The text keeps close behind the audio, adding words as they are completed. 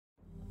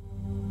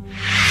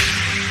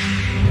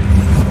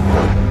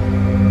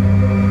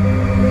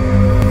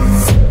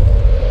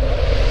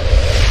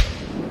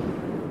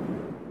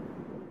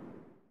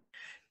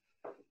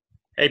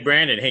Hey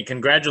Brandon, hey,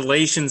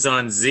 congratulations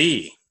on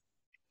Z.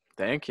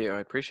 Thank you.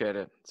 I appreciate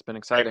it. It's been I,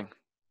 exciting.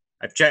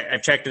 I've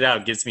checked it out.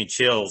 It gives me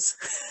chills.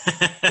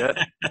 Good.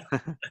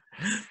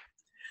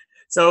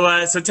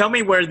 So tell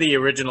me where the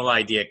original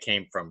idea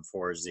came from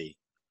for Z.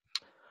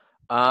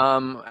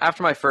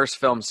 After my first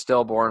film,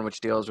 Stillborn, which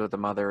deals with a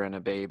mother and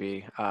a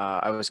baby,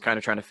 I was kind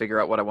of trying to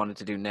figure out what I wanted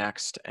to do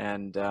next.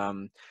 And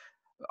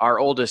our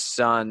oldest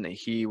son,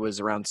 he was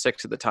around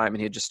 6 at the time, and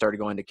he had just started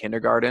going to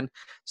kindergarten.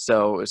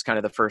 So it was kind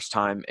of the first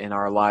time in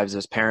our lives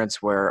as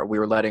parents where we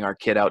were letting our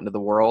kid out into the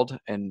world,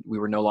 and we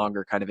were no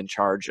longer kind of in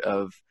charge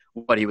of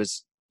what he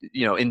was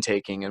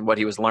intaking and what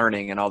he was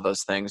learning and all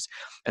those things.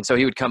 And so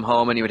he would come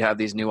home and he would have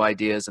these new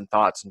ideas and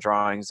thoughts and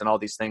drawings and all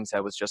these things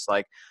that was just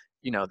like,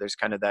 there's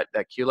kind of that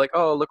cue, like,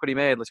 oh, look what he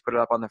made, let's put it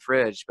up on the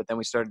fridge. But then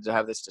we started to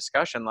have this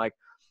discussion, like,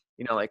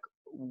 like,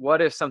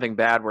 what if something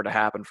bad were to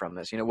happen from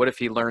this? What if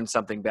he learned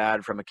something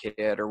bad from a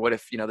kid? Or what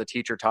if, the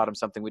teacher taught him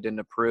something we didn't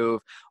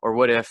approve? Or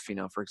what if,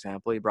 for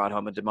example, he brought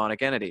home a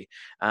demonic entity?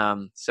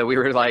 So we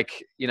were like,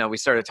 we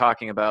started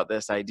talking about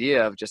this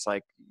idea of just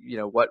like,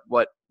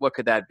 what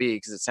could that be?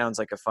 Because it sounds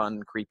like a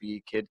fun,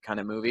 creepy kid kind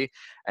of movie.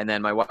 And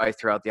then my wife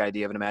threw out the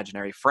idea of an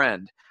imaginary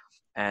friend.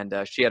 And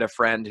she had a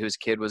friend whose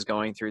kid was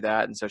going through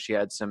that, and so she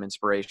had some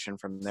inspiration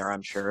from there,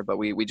 I'm sure. But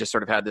we just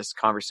sort of had this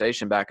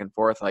conversation back and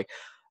forth, like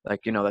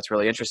that's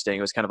really interesting.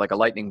 It was kind of like a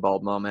lightning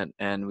bulb moment,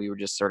 and we were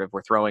just sort of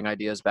were throwing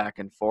ideas back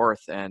and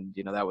forth, and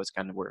that was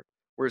kind of where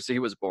he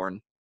was born.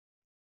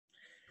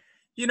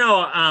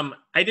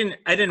 I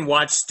didn't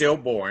watch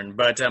Stillborn,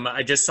 but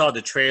I just saw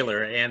the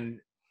trailer, and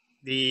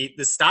the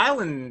style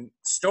and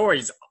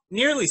stories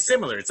nearly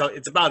similar.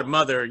 It's about a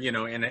mother,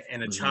 and a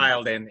Hmm.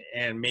 child,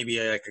 and maybe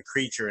like a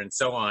creature and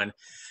so on.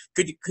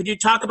 Could you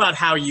talk about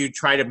how you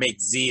try to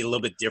make Z a little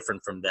bit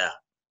different from that?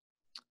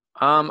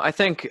 I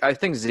think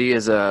Z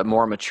is a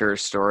more mature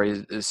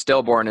story.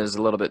 Stillborn is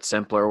a little bit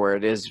simpler, where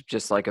it is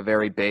just like a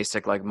very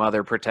basic, like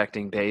mother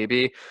protecting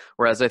baby.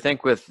 Whereas I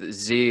think with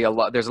Z,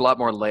 there's a lot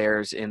more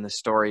layers in the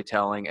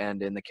storytelling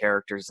and in the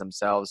characters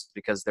themselves,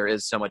 because there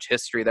is so much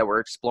history that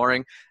we're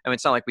exploring. I mean,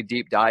 it's not like we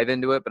deep dive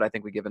into it, but I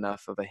think we give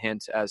enough of a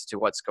hint as to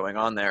what's going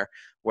on there.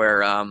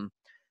 Where all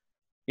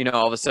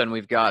of a sudden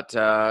we've got,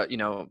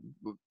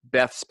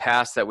 Beth's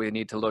past that we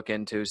need to look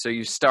into. So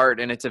you start,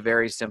 and it's a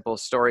very simple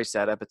story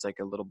setup. It's like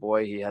a little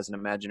boy, he has an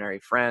imaginary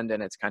friend,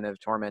 and it's kind of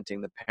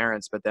tormenting the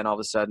parents. But then all of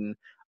a sudden,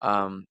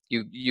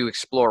 you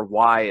explore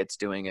why it's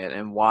doing it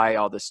and why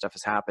all this stuff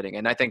is happening.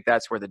 And I think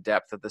that's where the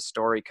depth of the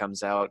story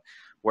comes out.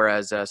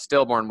 Whereas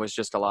Stillborn was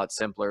just a lot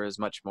simpler, is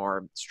much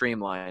more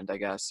streamlined, I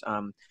guess.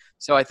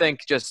 So I think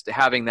just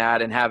having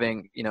that and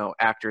having,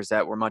 actors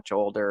that were much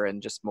older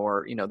and just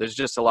more, there's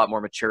just a lot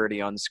more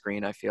maturity on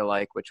screen, I feel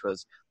like, which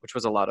was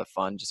a lot of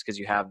fun, just because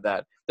you have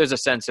that, there's a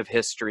sense of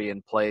history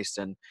and place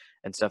and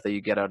stuff that you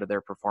get out of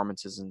their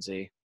performances in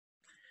Z.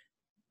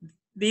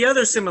 The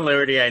other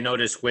similarity I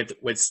noticed with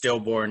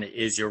Stillborn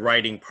is your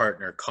writing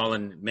partner,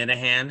 Colin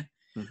Minahan,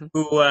 Hmm.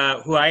 who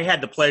I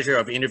had the pleasure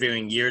of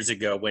interviewing years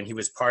ago when he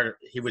was part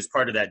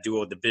of that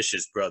duo, the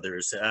Vicious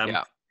Brothers.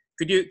 Yeah.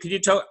 Could you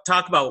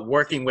talk about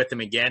working with him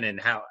again, and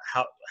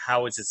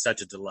how is it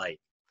such a delight?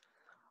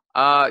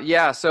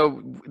 Yeah,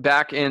 so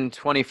back in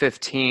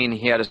 2015,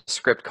 he had a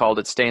script called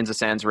 "It Stains the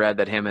Sands Red"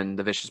 that him and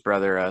the Vicious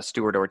brother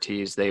Stuart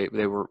Ortiz they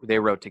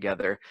wrote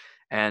together,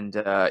 and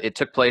it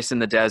took place in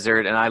the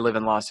desert. And I live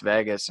in Las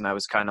Vegas, and I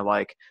was kind of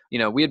like,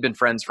 we had been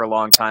friends for a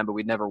long time, but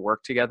we'd never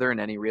worked together in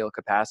any real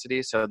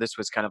capacity. So this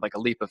was kind of like a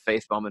leap of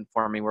faith moment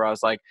for me, where I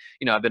was like,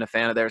 I've been a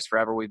fan of theirs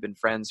forever. We've been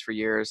friends for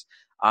years.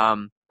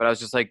 But I was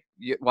just like,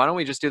 why don't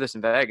we just do this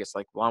in Vegas?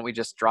 Like, why don't we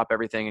just drop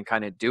everything and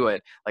kind of do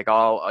it? Like,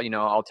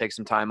 I'll take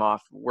some time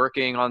off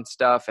working on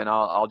stuff, and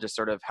I'll just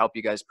sort of help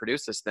you guys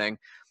produce this thing.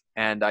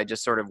 And I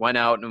just sort of went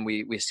out and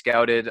we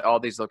scouted all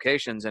these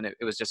locations, and it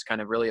was just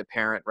kind of really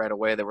apparent right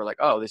away that we're like,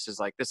 oh, this is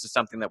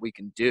something that we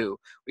can do.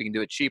 We can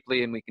do it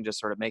cheaply, and we can just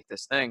sort of make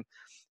this thing.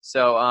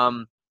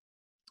 So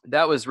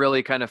that was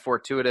really kind of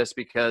fortuitous,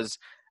 because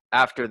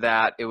after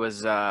that it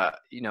was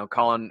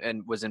Colin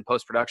and was in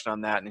post production on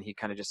that, and he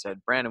kind of just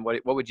said, Brandon,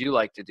 what would you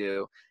like to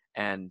do?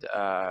 And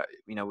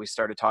we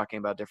started talking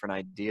about different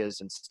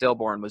ideas, and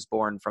Stillborn was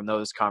born from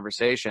those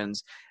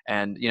conversations.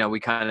 And we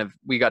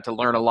got to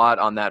learn a lot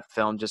on that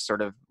film, just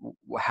sort of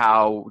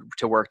how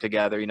to work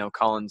together.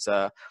 Colin's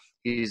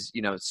he's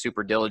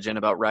super diligent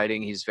about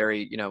writing. He's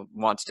very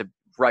wants to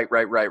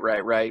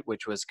write,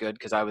 which was good,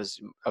 because I was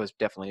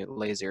definitely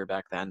lazier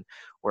back then,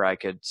 where I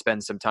could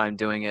spend some time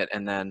doing it,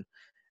 and then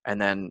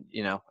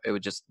it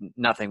would just,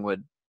 nothing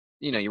would,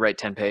 you write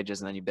 10 pages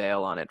and then you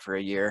bail on it for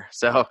a year.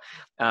 So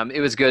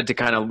it was good to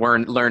kind of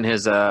learn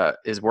his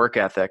work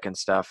ethic and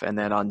stuff. And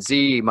then on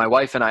Z, my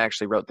wife and I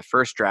actually wrote the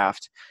first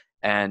draft,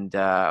 and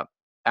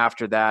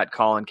after that,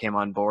 Colin came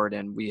on board,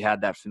 and we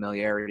had that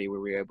familiarity where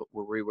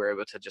we were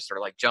able to just sort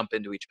of like jump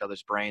into each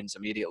other's brains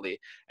immediately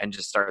and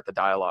just start the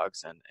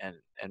dialogues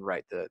and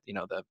write the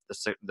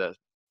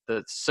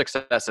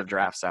successive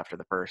drafts after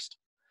the first.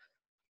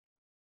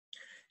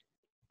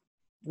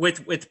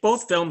 with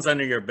both films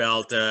under your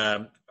belt,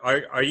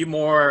 are you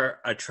more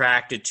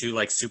attracted to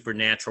like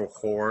supernatural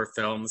horror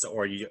films,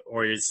 or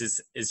this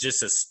is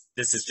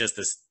just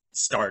a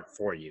start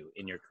for you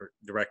in your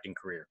directing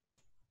career?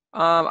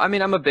 I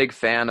mean, I'm a big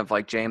fan of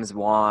like James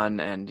Wan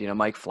and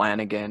Mike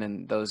Flanagan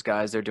and those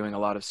guys. They're doing a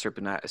lot of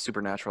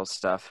supernatural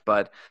stuff,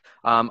 but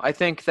I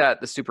think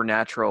that the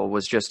supernatural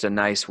was just a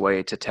nice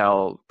way to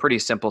tell pretty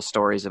simple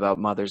stories about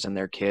mothers and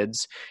their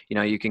kids.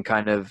 You can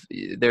kind of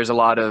there's a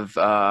lot of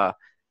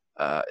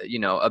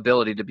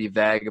ability to be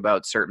vague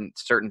about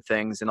certain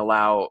things and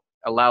allow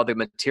the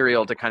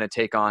material to kind of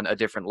take on a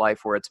different life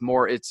where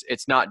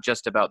it's not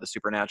just about the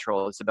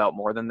supernatural, it's about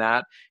more than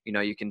that.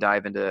 You can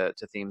dive into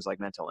themes like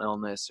mental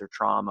illness or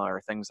trauma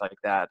or things like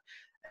that,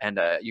 and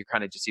you're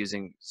kind of just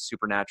using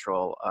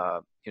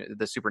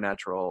the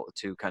supernatural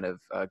to kind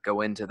of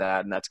go into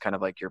that, and that's kind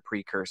of like your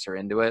precursor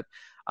into it.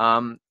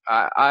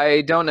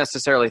 I don't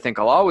necessarily think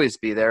I'll always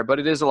be there, but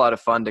it is a lot of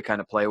fun to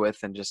kind of play with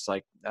and just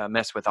like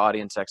mess with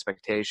audience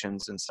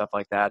expectations and stuff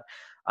like that.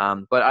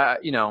 But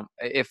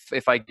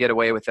if I get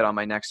away with it on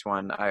my next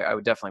one, I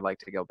would definitely like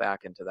to go back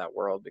into that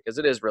world because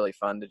it is really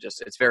fun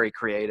it's very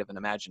creative and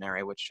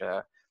imaginary, which,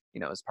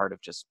 is part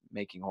of just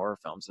making horror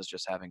films, is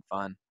just having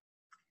fun.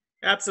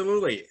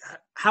 Absolutely.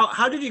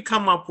 How did you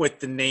come up with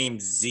the name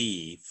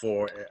Z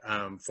for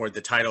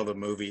the title of the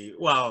movie?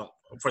 Well,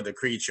 for the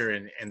creature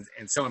and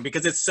so on,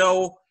 because it's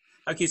so,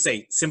 how can you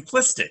say,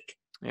 simplistic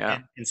Yeah.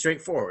 and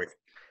straightforward.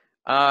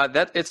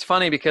 That it's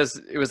funny because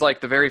it was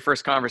like the very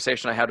first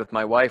conversation I had with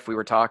my wife. We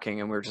were talking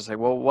and we were just like,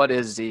 well, what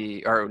is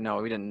the, or no,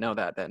 we didn't know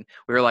that then.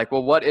 We were like,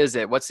 well, what is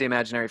it? What's the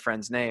imaginary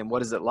friend's name?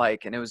 What is it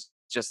like? And it was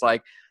just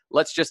like,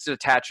 let's just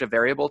attach a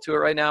variable to it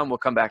right now and we'll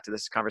come back to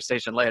this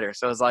conversation later.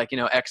 So it was like,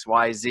 X,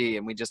 Y, Z,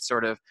 and we just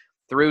sort of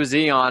threw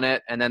Z on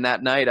it. And then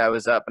that night I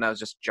was up and I was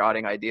just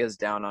jotting ideas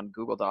down on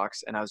Google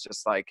Docs. And I was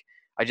just like,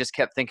 I just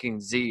kept thinking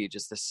Z,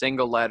 just a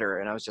single letter.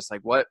 And I was just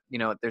like, what,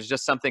 there's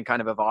just something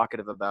kind of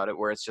evocative about it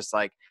where it's just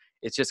like,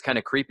 it's just kind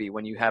of creepy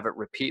when you have it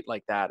repeat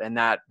like that. And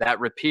that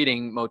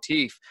repeating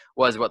motif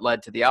was what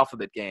led to the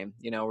alphabet game,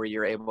 where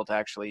you're able to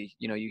actually,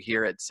 you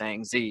hear it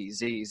saying Z,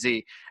 Z,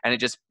 Z.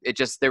 And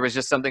there was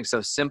just something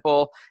so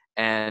simple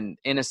and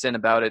innocent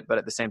about it, but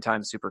at the same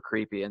time, super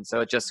creepy. And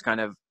so it just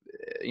kind of,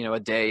 a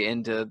day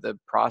into the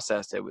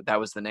process, that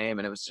was the name,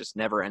 and it was just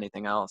never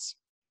anything else.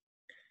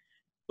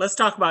 Let's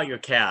talk about your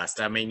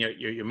cast. I mean,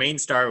 your main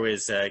star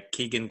was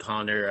Keegan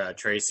Connor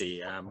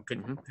Tracy.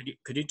 Mm-hmm.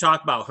 Could you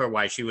talk about her,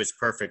 why she was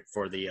perfect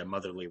for the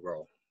motherly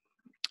role?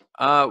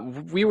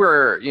 We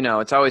were,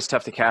 it's always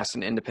tough to cast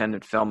an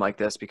independent film like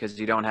this because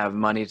you don't have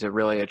money to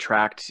really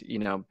attract,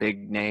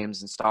 big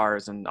names and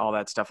stars and all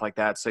that stuff like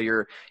that. So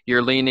you're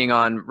leaning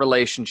on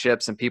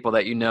relationships and people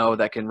that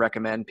that can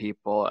recommend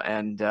people.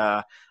 And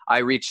I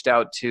reached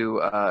out to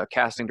a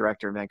casting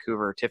director in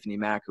Vancouver, Tiffany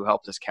Mack, who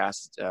helped us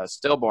cast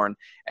Stillborn.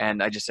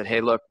 And I just said, hey,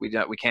 look, we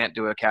can't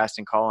do a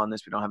casting call on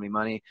this. We don't have any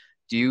money.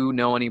 Do you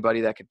know anybody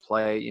that could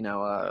play,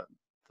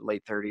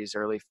 late 30s,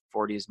 early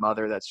 40s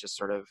mother that's just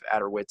sort of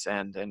at her wit's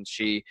end? And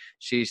she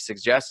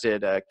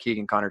suggested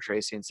Keegan Connor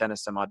Tracy and sent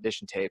us some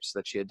audition tapes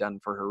that she had done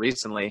for her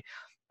recently.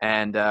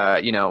 And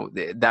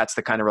that's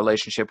the kind of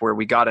relationship where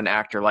we got an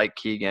actor like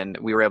Keegan.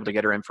 We were able to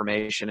get her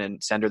information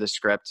and send her the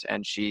script,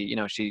 and she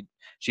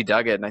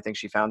dug it, and I think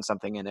she found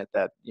something in it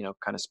that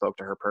kind of spoke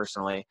to her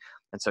personally.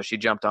 And so she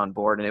jumped on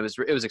board, and it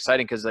was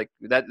exciting because like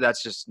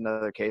that's just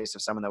another case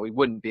of someone that we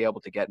wouldn't be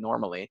able to get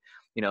normally,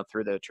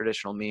 through the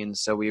traditional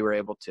means. So we were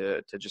able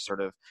to just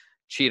sort of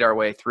cheat our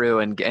way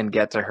through and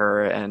get to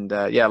her. And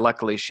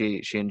luckily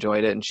she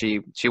enjoyed it, and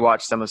she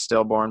watched some of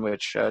Stillborn,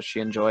 which she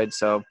enjoyed.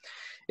 So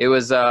it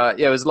was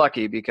it was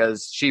lucky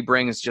because she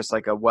brings just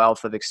like a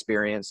wealth of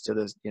experience to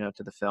this,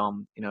 to the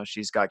film.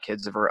 She's got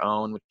kids of her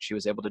own, which she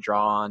was able to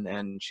draw on,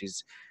 and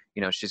she's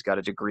got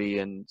a degree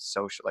in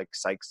social, like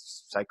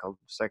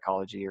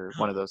psychology or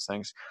one of those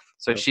things.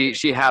 So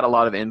she had a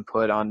lot of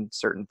input on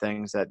certain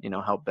things that,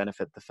 help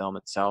benefit the film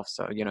itself.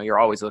 So, you're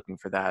always looking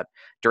for that.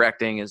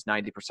 Directing is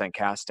 90%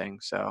 casting.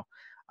 So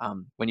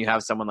when you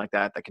have someone like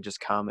that can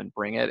just come and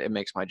bring it, it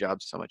makes my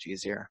job so much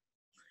easier.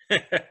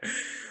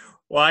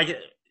 Well,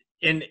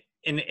 in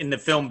the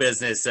film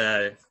business,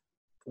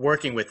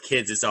 working with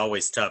kids is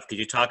always tough. Could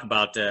you talk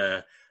about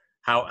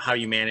how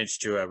you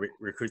managed to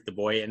recruit the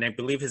boy? And I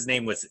believe his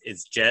name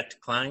is Jet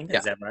Klein. Yeah.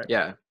 Is that right?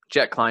 Yeah.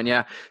 Jet Klein.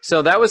 Yeah.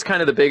 So that was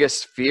kind of the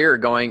biggest fear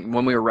going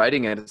when we were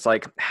writing it. It's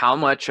like, how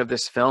much of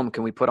this film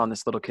can we put on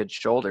this little kid's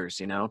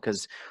shoulders?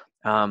 Because,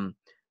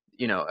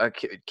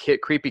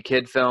 creepy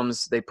kid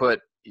films, they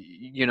put,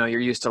 you're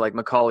used to like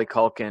Macaulay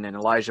Culkin and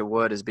Elijah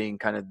Wood as being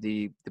kind of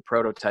the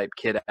prototype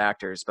kid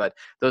actors, but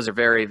those are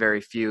very,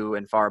 very few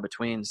and far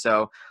between.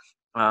 So,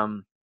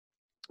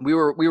 we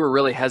were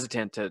really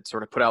hesitant to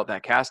sort of put out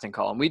that casting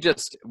call. And we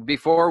just,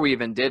 before we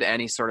even did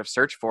any sort of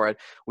search for it,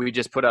 we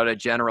just put out a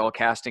general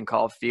casting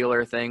call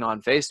feeler thing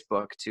on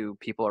Facebook to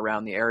people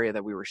around the area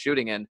that we were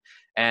shooting in.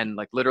 And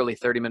like literally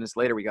 30 minutes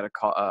later, we got a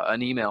call,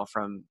 an email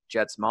from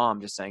Jet's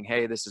mom just saying,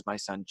 "Hey, this is my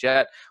son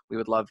Jet. We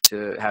would love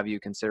to have you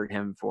consider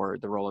him for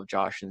the role of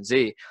Josh and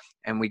Z."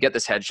 And we get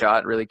this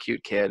headshot, really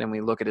cute kid, and we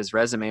look at his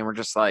resume and we're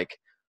just like,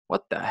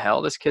 what the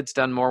hell? This kid's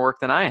done more work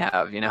than I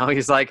have.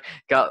 He's like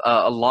got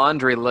a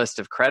laundry list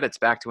of credits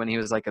back to when he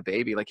was like a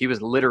baby. Like he was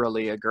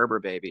literally a Gerber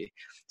baby.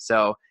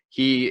 So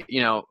he,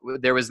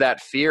 there was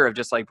that fear of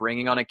just like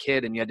bringing on a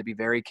kid, and you had to be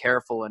very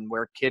careful and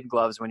wear kid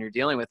gloves when you're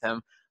dealing with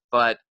him.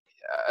 But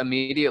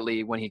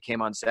immediately when he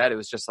came on set, it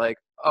was just like,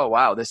 oh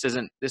wow, this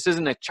isn't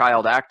a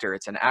child actor,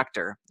 it's an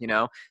actor.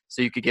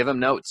 So you could give him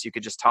notes, you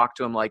could just talk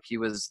to him like he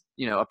was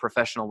a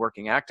professional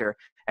working actor,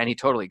 and he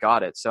totally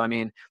got it. So I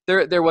mean,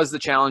 there was the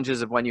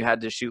challenges of when you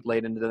had to shoot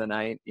late into the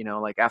night,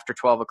 like after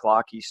 12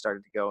 o'clock he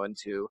started to go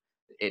into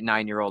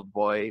 9-year-old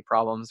boy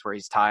problems where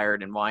he's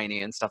tired and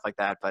whiny and stuff like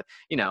that. But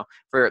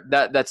for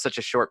that's such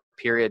a short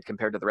period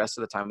compared to the rest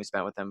of the time we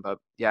spent with him. But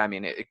yeah, I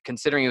mean,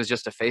 considering it was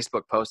just a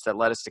Facebook post that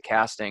led us to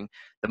casting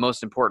the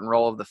most important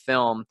role of the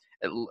film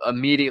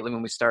immediately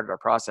when we started our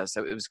process,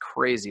 so it was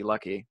crazy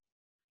lucky.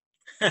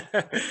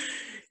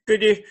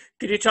 Could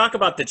you talk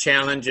about the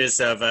challenges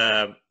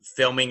of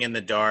filming in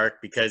the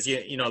dark? Because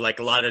like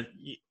a lot of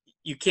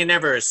you can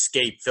never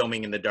escape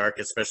filming in the dark,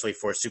 especially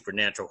for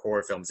supernatural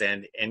horror films.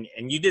 And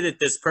you did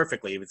this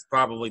perfectly. It was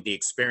probably the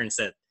experience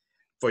that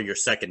for your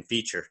second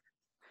feature.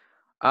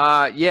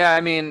 Yeah,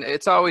 I mean,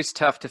 it's always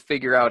tough to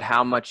figure out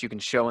how much you can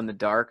show in the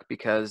dark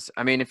because,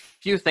 I mean, if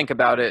you think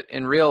about it,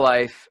 in real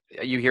life,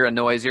 you hear a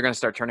noise, you're going to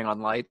start turning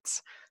on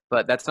lights,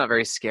 but that's not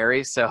very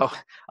scary. So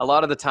a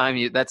lot of the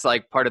time, that's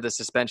like part of the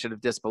suspension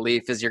of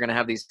disbelief is you're going to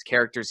have these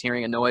characters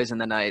hearing a noise in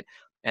the night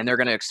and they're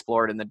going to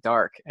explore it in the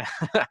dark,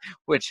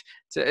 which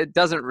it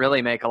doesn't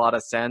really make a lot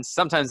of sense.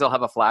 Sometimes they'll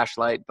have a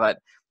flashlight, but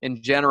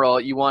in general,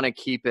 you want to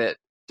keep it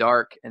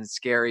dark and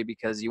scary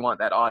because you want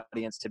that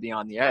audience to be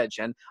on the edge.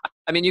 And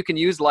I mean, you can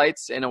use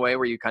lights in a way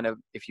where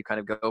if you kind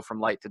of go from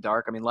light to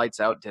dark. I mean,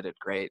 Lights Out did it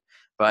great,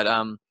 but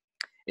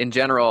in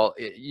general,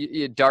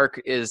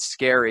 dark is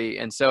scary,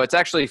 and so it's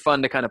actually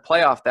fun to kind of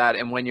play off that.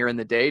 And when you're in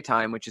the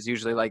daytime, which is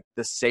usually like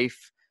the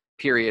safe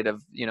period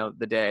of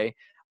the day,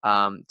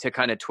 to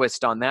kind of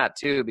twist on that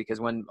too, because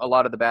when a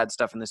lot of the bad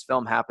stuff in this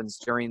film happens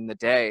during the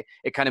day,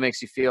 it kind of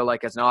makes you feel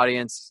like as an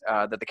audience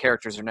that the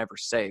characters are never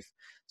safe.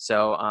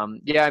 So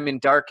yeah, I mean,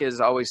 dark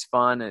is always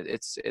fun.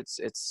 It's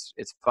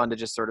fun to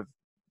just sort of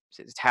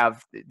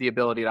have the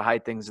ability to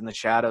hide things in the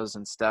shadows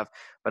and stuff.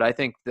 But I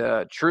think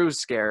the true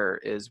scare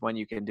is when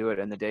you can do it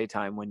in the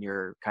daytime when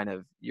you're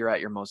at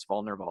your most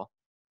vulnerable.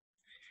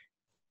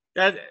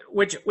 That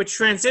which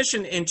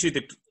transition into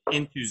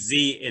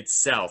Z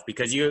itself,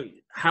 because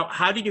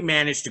how did you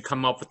manage to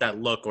come up with that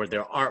look or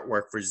their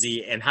artwork for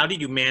Z, and how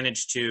did you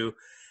manage to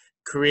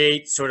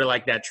create sort of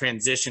like that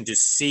transition to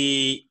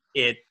see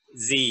it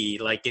Z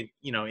like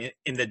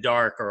in the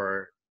dark,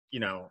 or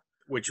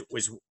which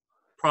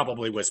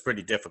probably was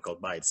pretty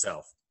difficult by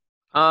itself.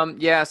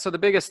 Yeah, so the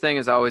biggest thing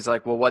is always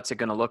like, well, what's it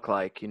going to look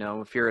like?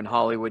 If you're in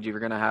Hollywood, you're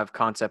going to have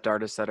concept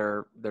artists that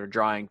are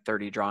drawing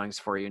 30 drawings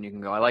for you, and you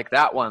can go, I like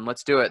that one,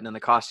 let's do it. And then the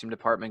costume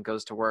department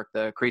goes to work,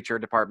 the creature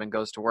department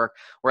goes to work.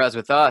 Whereas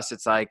with us,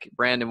 it's like,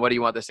 Brandon, what do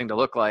you want this thing to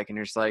look like? And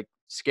you're just like,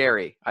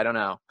 scary. I don't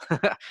know.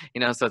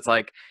 So it's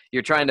like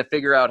you're trying to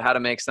figure out how to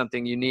make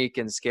something unique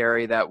and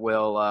scary that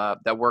will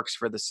that works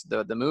for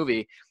the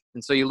movie.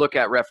 And so you look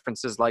at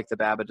references like the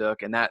Babadook,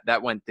 and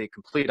that went the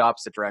complete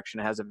opposite direction.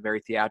 It has a very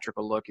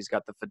theatrical look. He's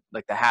got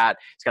the hat,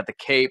 he's got the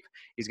cape,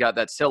 he's got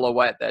that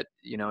silhouette that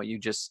you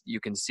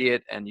can see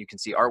it, and you can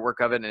see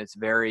artwork of it, and it's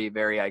very,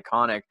 very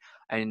iconic.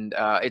 And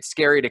it's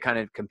scary to kind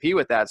of compete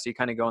with that, so you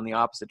kind of go in the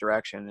opposite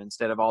direction.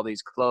 Instead of all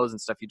these clothes and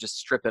stuff, you just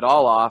strip it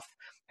all off.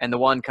 And the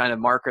one kind of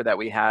marker that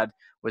we had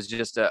was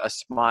just a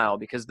smile,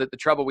 because the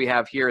trouble we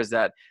have here is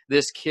that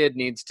this kid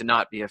needs to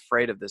not be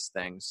afraid of this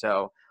thing.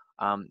 So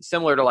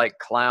similar to like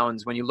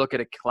clowns, when you look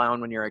at a clown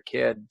when you're a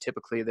kid,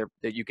 typically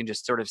that you can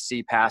just sort of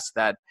see past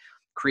that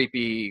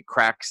creepy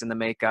cracks in the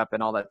makeup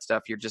and all that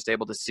stuff. You're just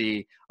able to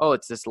see, oh,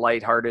 it's this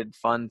lighthearted,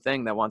 fun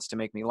thing that wants to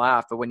make me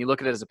laugh. But when you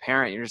look at it as a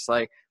parent, you're just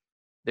like,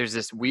 there's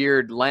this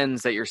weird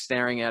lens that you're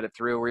staring at it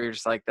through where you're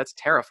just like, that's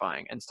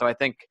terrifying. And so I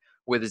think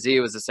with Z, it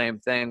was the same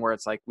thing, where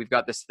it's like, we've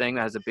got this thing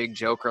that has a big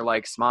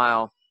Joker-like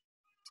smile,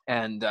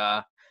 and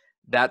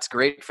that's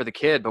great for the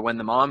kid, but when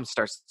the mom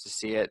starts to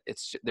see it,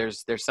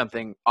 there's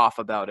something off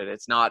about it.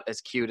 It's not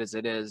as cute as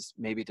it is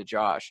maybe to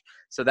Josh.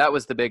 So that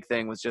was the big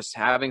thing, was just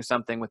having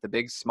something with a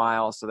big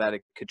smile so that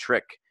it could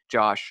trick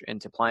Josh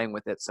into playing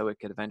with it, so it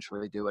could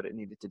eventually do what it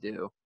needed to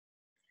do.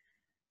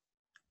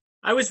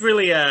 I was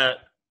really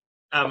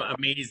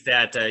amazed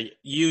that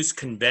use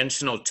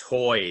conventional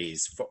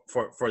toys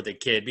for the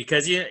kid,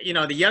 because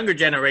the younger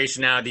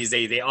generation nowadays,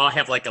 they all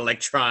have like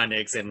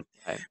electronics and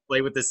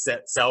play with the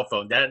cell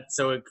phone.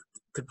 So it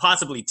could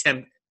possibly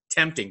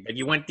tempting, but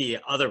you went the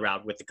other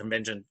route with the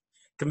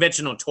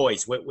conventional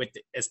toys with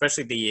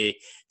especially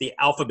the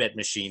alphabet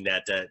machine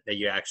that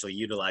you actually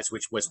utilize,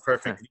 which was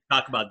perfect.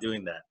 Talk about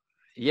doing that.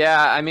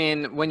 Yeah, I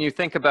mean, when you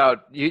think about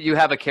you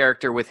have a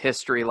character with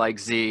history like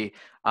Z,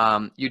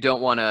 you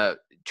don't want to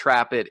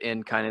trap it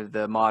in kind of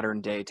the modern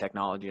day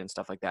technology and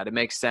stuff like that. It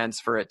makes sense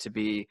for it to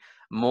be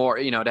more,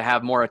 to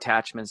have more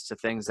attachments to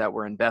things that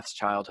were in Beth's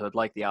childhood,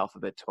 like the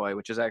alphabet toy,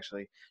 which is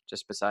actually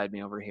just beside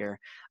me over here.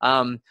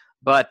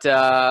 But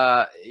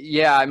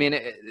yeah, I mean,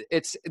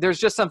 it's there's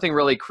just something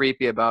really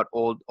creepy about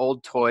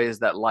old toys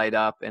that light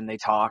up and they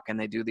talk and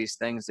they do these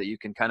things that you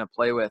can kind of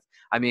play with.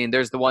 I mean,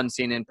 there's the one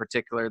scene in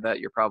particular that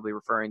you're probably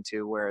referring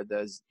to where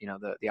there's,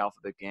 the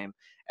alphabet game,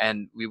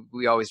 and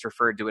we always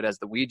referred to it as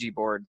the Ouija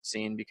board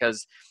scene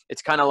because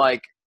it's kind of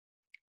like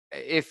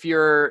if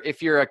you're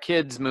a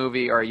kids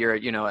movie or you're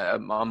a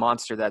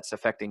monster that's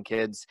affecting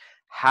kids,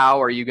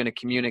 how are you going to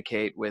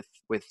communicate with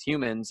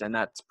humans? And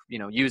that's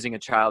using a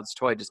child's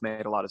toy just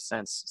made a lot of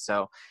sense.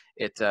 So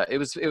it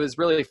was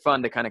really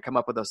fun to kind of come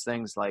up with those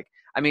things. Like,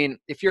 I mean,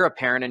 if you're a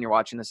parent and you're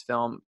watching this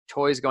film,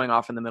 toys going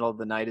off in the middle of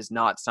the night is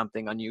not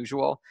something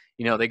unusual.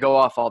 They go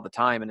off all the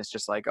time, and it's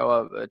just like,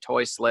 oh, a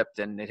toy slipped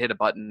and it hit a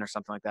button or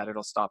something like that.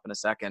 It'll stop in a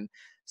second.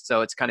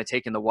 So it's kind of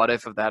taking the what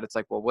if of that. It's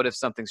like, well, what if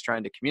something's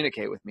trying to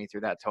communicate with me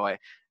through that toy?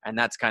 And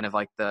that's kind of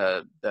like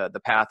the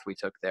path we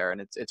took there.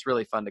 And it's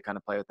really fun to kind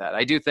of play with that.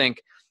 I do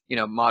think,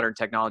 modern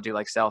technology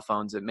like cell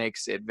phones, it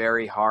makes it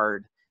very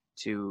hard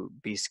to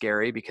be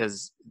scary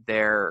because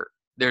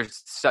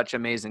there's such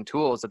amazing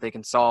tools that they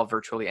can solve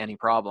virtually any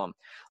problem.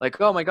 Like,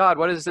 oh my God,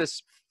 what is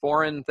this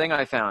foreign thing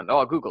I found? Oh,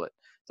 I'll Google it.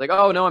 It's like,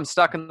 oh no, I'm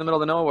stuck in the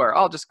middle of nowhere.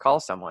 I'll just call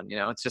someone.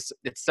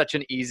 It's such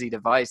an easy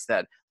device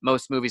that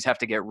most movies have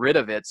to get rid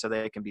of it so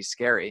they can be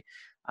scary.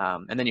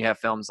 And then you have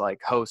films like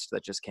Host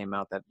that just came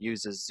out that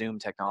uses Zoom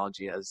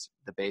technology as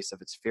the base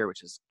of its fear,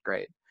 which is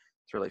great.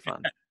 It's really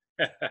fun.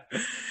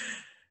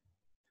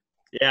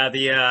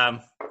 Yeah,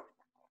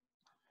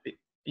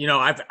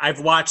 I've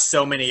watched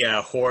so many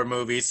horror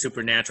movies,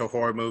 supernatural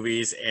horror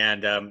movies,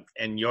 and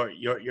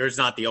yours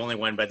not the only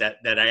one, but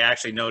that I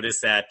actually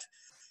noticed that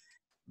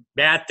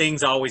bad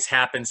things always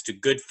happens to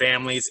good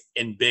families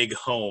in big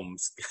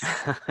homes.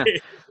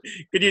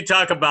 Could you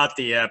talk about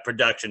the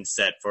production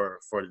set for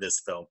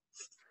this film?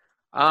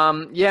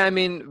 Yeah, I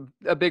mean,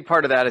 a big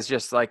part of that is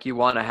just like you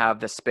want to have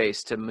the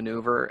space to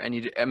maneuver.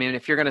 And I mean,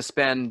 if you're going to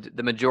spend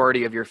the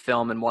majority of your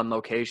film in one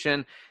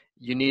location,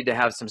 you need to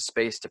have some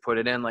space to put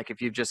it in. Like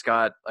if you've just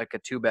got like a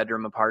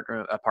 2-bedroom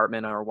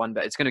apartment or one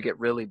bed, it's going to get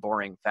really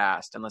boring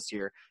fast unless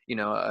you're,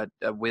 a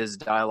whiz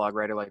dialogue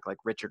writer like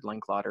Richard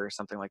Linklater or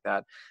something like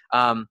that.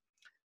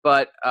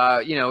 But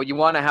you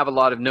want to have a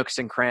lot of nooks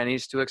and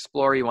crannies to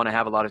explore. You want to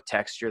have a lot of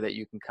texture that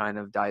you can kind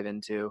of dive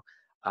into.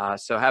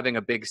 So having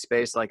a big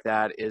space like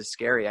that is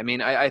scary. I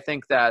mean, I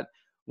think that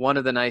one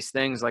of the nice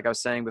things, like I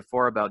was saying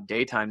before about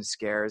daytime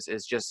scares,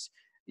 is just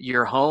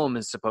your home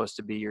is supposed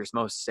to be your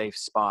most safe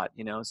spot,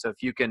 So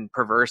if you can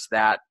perverse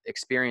that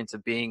experience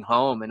of being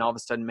home and all of a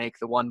sudden make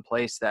the one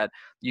place that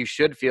you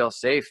should feel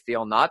safe,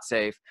 feel not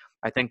safe,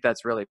 I think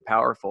that's really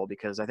powerful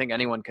because I think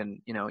anyone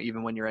can,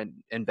 even when you're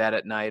in bed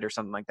at night or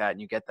something like that,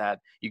 and you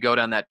go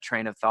down that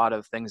train of thought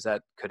of things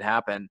that could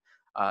happen,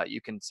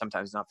 you can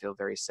sometimes not feel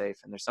very safe.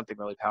 And there's something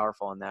really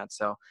powerful in that.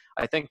 So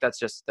I think that's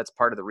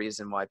part of the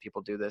reason why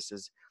people do this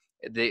is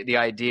the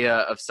idea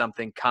of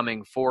something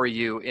coming for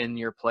you in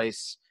your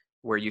place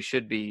where you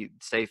should be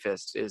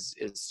safest is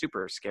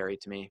super scary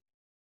to me.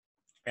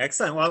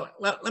 Excellent. Well,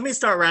 let me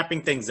start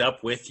wrapping things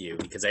up with you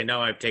because I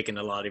know I've taken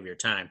a lot of your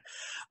time.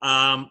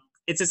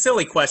 It's a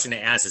silly question to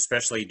ask,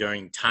 especially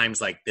during times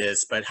like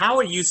this, but how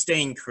are you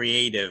staying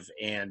creative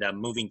and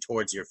moving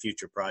towards your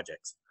future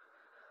projects?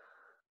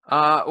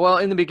 Well,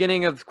 in the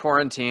beginning of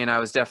quarantine, I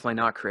was definitely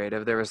not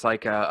creative. There was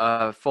like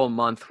a full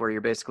month where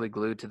you're basically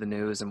glued to the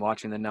news and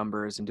watching the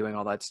numbers and doing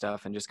all that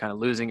stuff and just kind of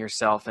losing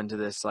yourself into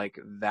this like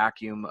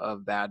vacuum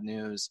of bad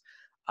news.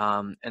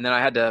 And then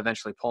I had to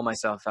eventually pull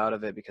myself out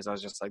of it because I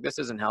was just like, this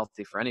isn't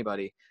healthy for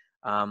anybody.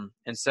 And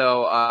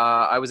so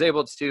I was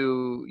able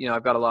to,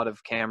 I've got a lot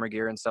of camera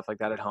gear and stuff like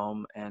that at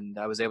home, and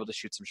I was able to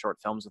shoot some short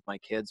films with my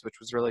kids, which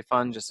was really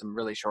fun, just some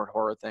really short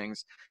horror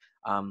things,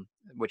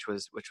 which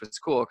was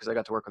cool because I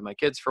got to work with my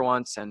kids for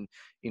once and,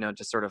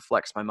 just sort of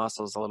flex my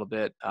muscles a little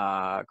bit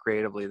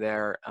creatively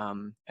there.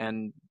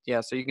 And yeah,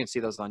 so you can see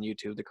those on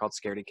YouTube. They're called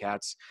Scaredy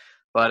Cats.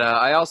 But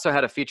I also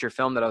had a feature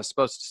film that I was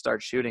supposed to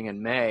start shooting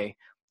in May,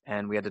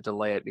 and we had to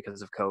delay it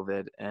because of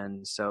COVID.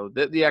 And so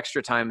the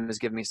extra time has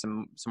given me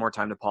some more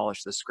time to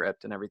polish the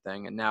script and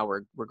everything. And now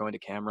we're going to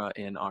camera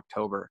in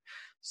October.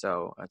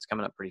 So it's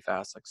coming up pretty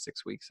fast, like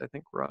 6 weeks, I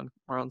think we're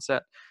on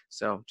set.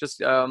 So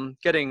just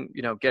getting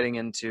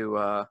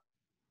into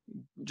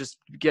just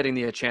getting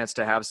the chance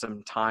to have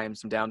some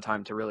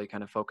downtime to really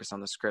kind of focus on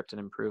the script and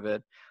improve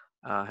it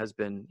has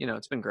been,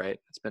 it's been great.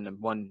 It's been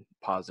one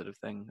positive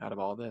thing out of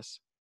all this.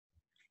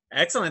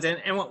 Excellent.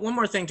 And one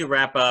more thing to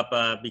wrap up,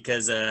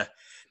 because I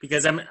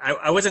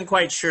wasn't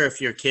quite sure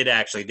if your kid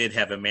actually did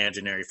have an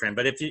imaginary friend,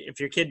 but if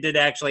your kid did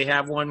actually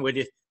have one, would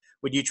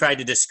you try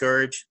to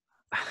discourage?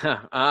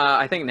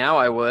 I think now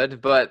I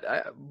would, but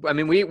I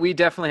mean, we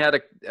definitely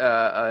had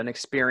an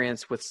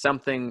experience with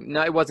something.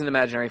 No, it wasn't an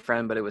imaginary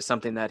friend, but it was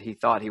something that he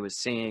thought he was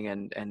seeing,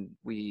 and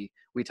we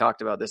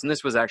talked about this. And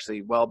this was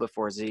actually well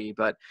before Z.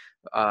 But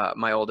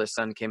my oldest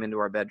son came into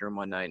our bedroom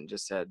one night and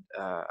just said,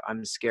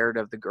 "I'm scared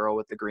of the girl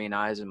with the green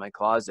eyes in my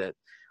closet."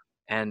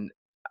 And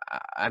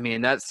I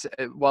mean, that's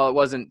while it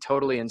wasn't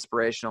totally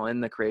inspirational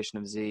in the creation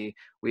of Z,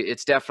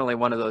 it's definitely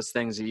one of those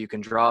things that you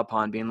can draw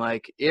upon, being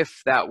like,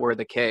 if that were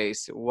the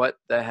case, what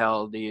the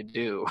hell do you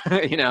do?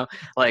 You know,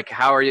 like,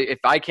 how are you, if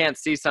I can't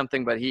see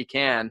something but he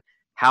can,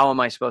 how am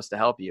I supposed to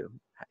help you?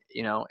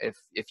 You know,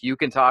 if you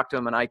can talk to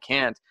him and I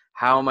can't,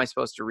 how am I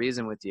supposed to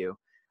reason with you?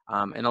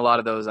 And a lot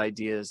of those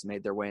ideas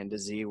made their way into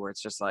Z, where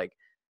it's just like,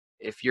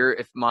 if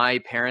my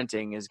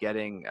parenting is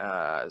getting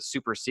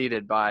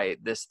superseded by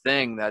this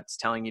thing that's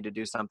telling you to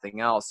do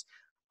something else,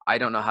 I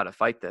don't know how to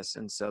fight this.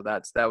 And so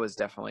that was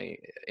definitely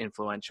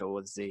influential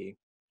with Z.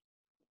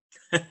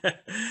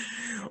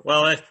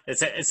 Well,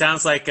 it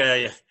sounds like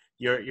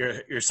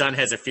your son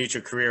has a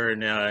future career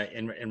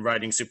in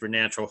writing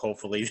supernatural,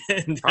 hopefully.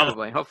 And,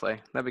 Probably, hopefully,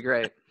 that'd be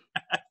great.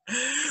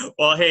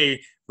 well,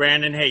 hey,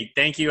 Brandon, hey,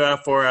 thank you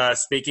for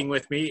speaking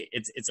with me.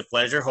 It's a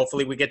pleasure.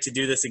 Hopefully, we get to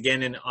do this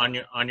again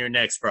on your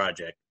next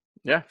project.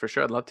 Yeah, for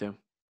sure, I'd love to.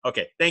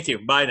 Okay, thank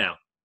you. Bye now.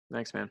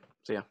 Thanks, man.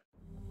 See ya.